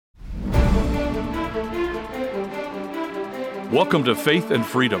Welcome to Faith and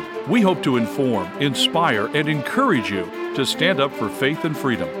Freedom. We hope to inform, inspire, and encourage you to stand up for faith and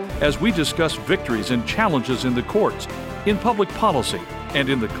freedom as we discuss victories and challenges in the courts, in public policy, and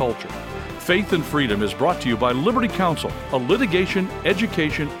in the culture. Faith and Freedom is brought to you by Liberty Counsel, a litigation,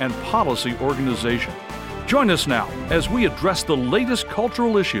 education, and policy organization. Join us now as we address the latest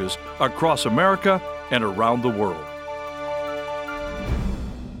cultural issues across America and around the world.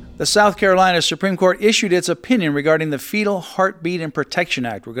 The South Carolina Supreme Court issued its opinion regarding the Fetal Heartbeat and Protection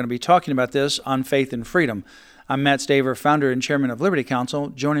Act. We're going to be talking about this on Faith and Freedom. I'm Matt Staver, founder and chairman of Liberty Counsel.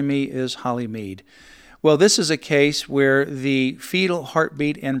 Joining me is Holly Mead. Well, this is a case where the Fetal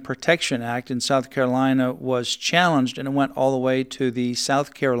Heartbeat and Protection Act in South Carolina was challenged, and it went all the way to the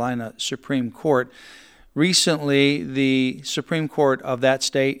South Carolina Supreme Court. Recently, the Supreme Court of that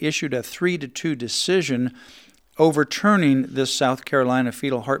state issued a 3-2 decision overturning this South Carolina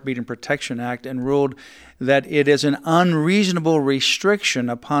Fetal Heartbeat and Protection Act and ruled that it is an unreasonable restriction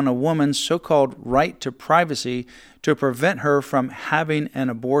upon a woman's so-called right to privacy to prevent her from having an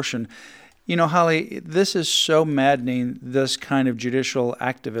abortion. You know, Holly, this is so maddening, this kind of judicial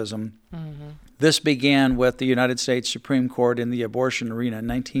activism. Mm-hmm. This began with the United States Supreme Court in the abortion arena in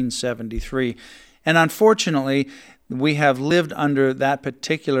 1973. And unfortunately, we have lived under that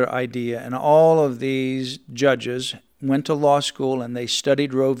particular idea, and all of these judges went to law school and they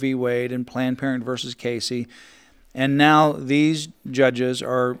studied Roe v. Wade and Planned Parenthood versus Casey, and now these judges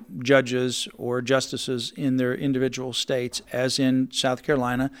are judges or justices in their individual states, as in South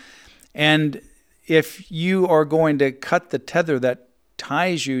Carolina. And if you are going to cut the tether that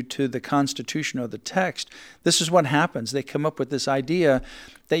ties you to the Constitution or the text, this is what happens. They come up with this idea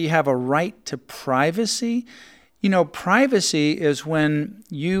that you have a right to privacy. You know, privacy is when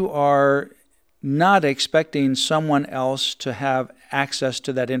you are not expecting someone else to have access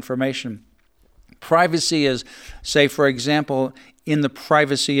to that information. Privacy is, say, for example, in the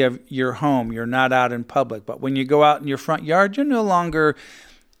privacy of your home. You're not out in public. But when you go out in your front yard, you're no longer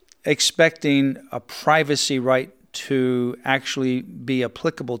expecting a privacy right to actually be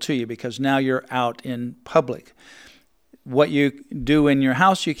applicable to you because now you're out in public. What you do in your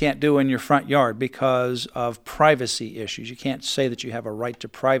house, you can't do in your front yard because of privacy issues. You can't say that you have a right to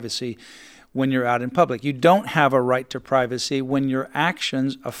privacy when you're out in public. You don't have a right to privacy when your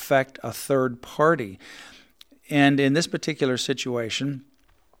actions affect a third party. And in this particular situation,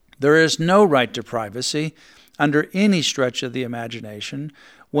 there is no right to privacy under any stretch of the imagination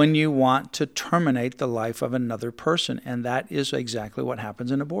when you want to terminate the life of another person. And that is exactly what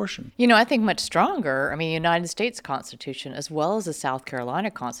happens in abortion. You know, I think much stronger. I mean, the United States Constitution, as well as the South Carolina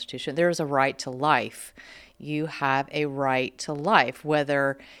Constitution, there is a right to life. You have a right to life.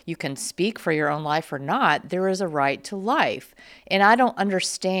 Whether you can speak for your own life or not, there is a right to life. And I don't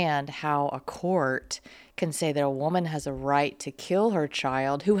understand how a court can say that a woman has a right to kill her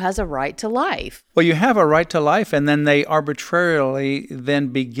child who has a right to life. Well, you have a right to life, and then they arbitrarily then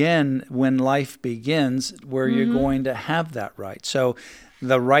begin when life begins where you're going to have that right. So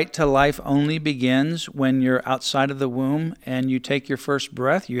the right to life only begins when you're outside of the womb and you take your first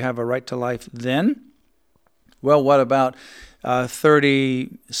breath. You have a right to life then. Well, what about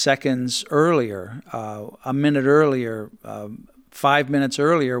 30 seconds earlier, a minute earlier, 5 minutes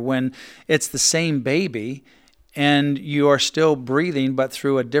earlier, when it's the same baby and you are still breathing but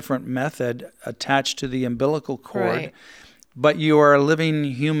through a different method attached to the umbilical cord, right, but you are a living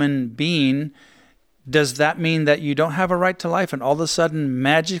human being? Does that mean that you don't have a right to life and all of a sudden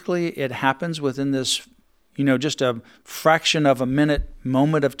magically it happens within this, you know, just a fraction of a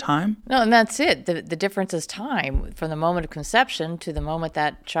moment of time? No, and that's it. The difference is time. From the moment of conception to the moment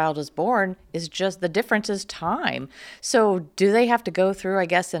that child is born is just, the difference is time. So do they have to go through, I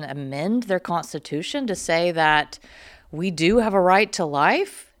guess, and amend their Constitution to say that we do have a right to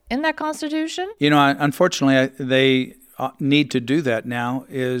life in that Constitution? You know, unfortunately, they need to do that now,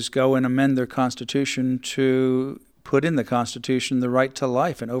 is go and amend their Constitution to put in the Constitution the right to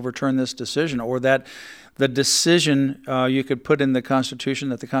life and overturn this decision, or that the decision you could put in the Constitution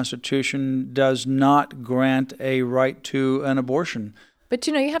that the Constitution does not grant a right to an abortion. But,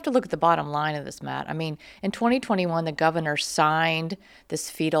 you know, you have to look at the bottom line of this, Matt. I mean, in 2021, the governor signed this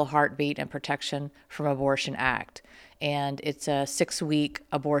Fetal Heartbeat and Protection from Abortion Act, and it's a 6-week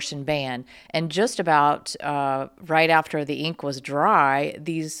abortion ban. And just about right after the ink was dry,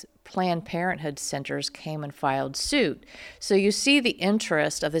 these Planned Parenthood centers came and filed suit. So you see the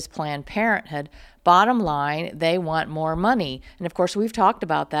interest of this Planned Parenthood Bottom line, they want more money. And of course, we've talked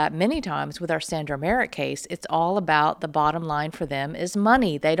about that many times with our Sandra Merritt case. It's all about the bottom line for them is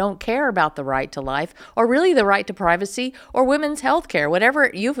money. They don't care about the right to life or really the right to privacy or women's health care. Whatever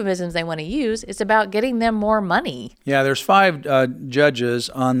euphemisms they want to use, it's about getting them more money. Yeah, there's 5 judges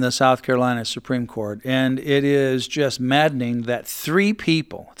on the South Carolina Supreme Court, and it is just maddening that 3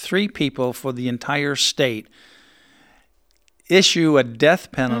 people for the entire state issue a death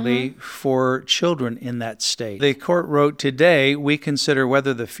penalty for children in that state. The court wrote, today, we consider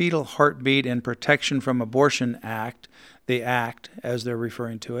whether the Fetal Heartbeat and Protection from Abortion Act, the Act, as they're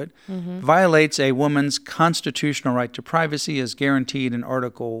referring to it, violates a woman's constitutional right to privacy as guaranteed in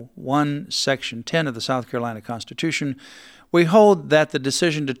Article 1, Section 10 of the South Carolina Constitution. We hold that the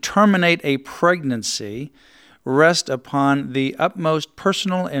decision to terminate a pregnancy rest upon the utmost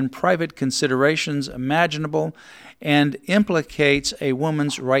personal and private considerations imaginable and implicates a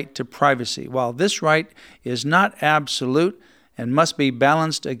woman's right to privacy. While this right is not absolute and must be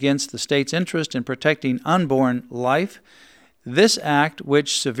balanced against the state's interest in protecting unborn life, this act,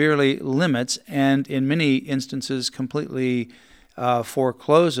 which severely limits and in many instances completely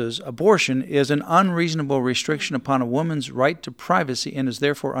forecloses abortion, is an unreasonable restriction upon a woman's right to privacy and is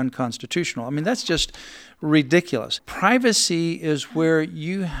therefore unconstitutional. I mean, that's just ridiculous. Privacy is where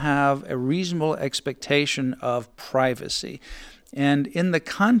you have a reasonable expectation of privacy. And in the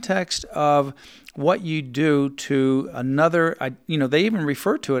context of what you do to another, they even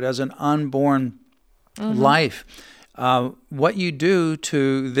refer to it as an unborn life. What you do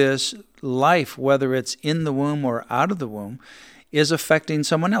to this life, whether it's in the womb or out of the womb, is affecting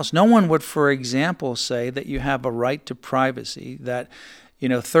someone else. No one would, for example, say that you have a right to privacy, that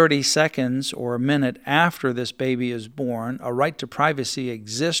 30 seconds or a minute after this baby is born, a right to privacy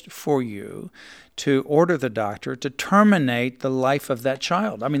exists for you to order the doctor to terminate the life of that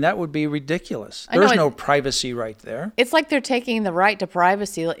child. I mean, that would be ridiculous. There's no privacy right there. It's like they're taking the right to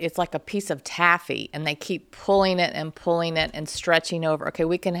privacy. It's like a piece of taffy, and they keep pulling it and stretching over. Okay,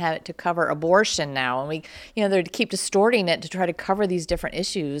 we can have it to cover abortion now. And they keep distorting it to try to cover these different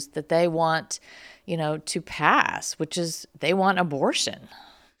issues that they want, to pass, which is they want abortion.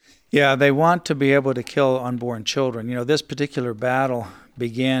 Yeah, they want to be able to kill unborn children. This particular battle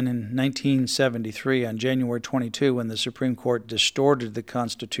began in 1973 on January 22 when the Supreme Court distorted the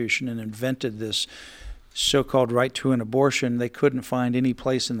Constitution and invented this so-called right to an abortion. They couldn't find any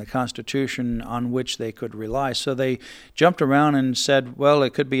place in the Constitution on which they could rely. So they jumped around and said, well,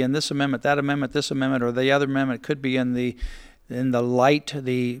 it could be in this amendment, that amendment, this amendment, or the other amendment. It could be in the light,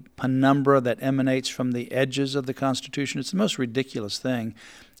 the penumbra that emanates from the edges of the Constitution. It's the most ridiculous thing.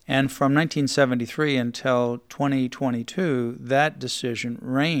 And from 1973 until 2022, that decision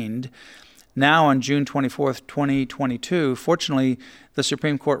reigned. Now on June 24th, 2022, fortunately, the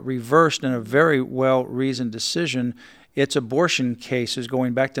Supreme Court reversed in a very well-reasoned decision its abortion cases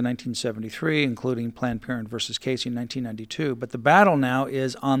going back to 1973, including Planned Parenthood versus Casey in 1992. But the battle now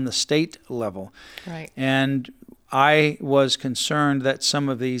is on the state level. Right. And I was concerned that some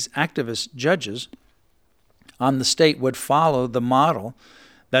of these activist judges on the state would follow the model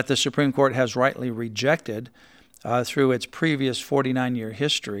that the Supreme Court has rightly rejected through its previous 49-year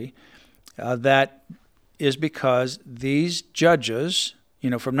history. That is because these judges,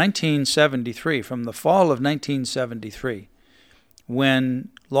 from 1973, from the fall of 1973, when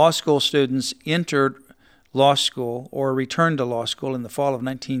law school students entered law school or returned to law school in the fall of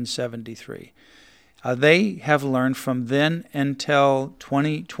 1973, they have learned from then until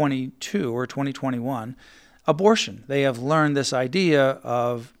 2022 or 2021 abortion. They have learned this idea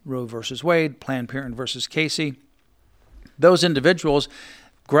of Roe versus Wade, Planned Parenthood versus Casey. Those individuals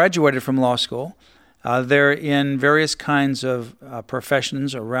graduated from law school. They're in various kinds of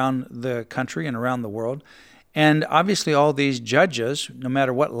professions around the country and around the world. And obviously all these judges, no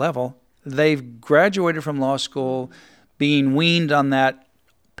matter what level, they've graduated from law school being weaned on that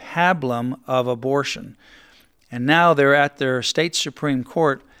pablum of abortion. And now they're at their state Supreme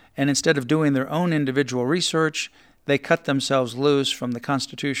Court, and instead of doing their own individual research, they cut themselves loose from the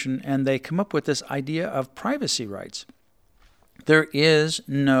Constitution and they come up with this idea of privacy rights. There is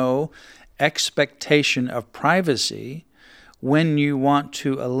no expectation of privacy when you want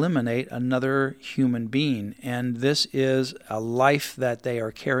to eliminate another human being. And this is a life that they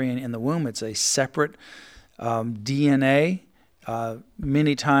are carrying in the womb. It's a separate DNA.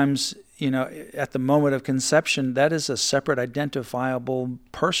 Many times, at the moment of conception, that is a separate identifiable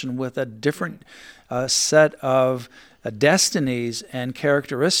person with a different set of destinies and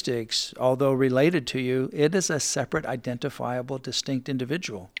characteristics. Although related to you, it is a separate, identifiable, distinct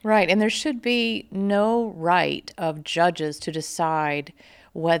individual. Right, and there should be no right of judges to decide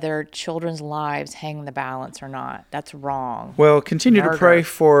whether children's lives hang in the balance or not. That's wrong. Well, continue to Murder. pray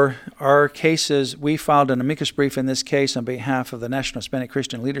for our cases. We filed an amicus brief in this case on behalf of the National Hispanic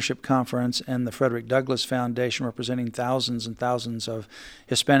Christian Leadership Conference and the Frederick Douglass Foundation, representing thousands and thousands of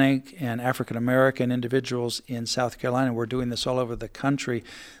Hispanic and African American individuals in South Carolina. We're doing this all over the country.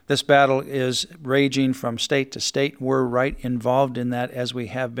 This battle is raging from state to state. We're right involved in that, as we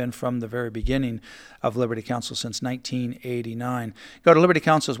have been from the very beginning of Liberty Counsel since 1989. Go to Liberty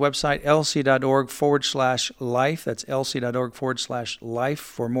Counsel's website, lc.org/life. That's lc.org/life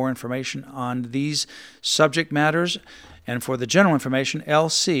for more information on these subject matters. And for the general information,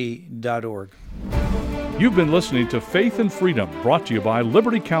 lc.org. You've been listening to Faith and Freedom, brought to you by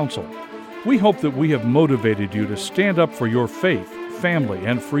Liberty Counsel. We hope that we have motivated you to stand up for your faith, family,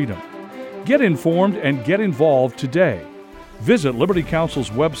 and freedom. Get informed and get involved today. Visit Liberty Counsel's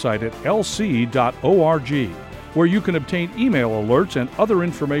website at lc.org, where you can obtain email alerts and other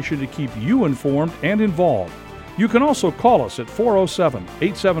information to keep you informed and involved. You can also call us at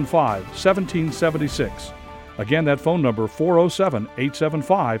 407-875-1776. Again, that phone number,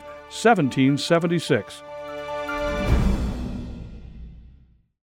 407-875-1776.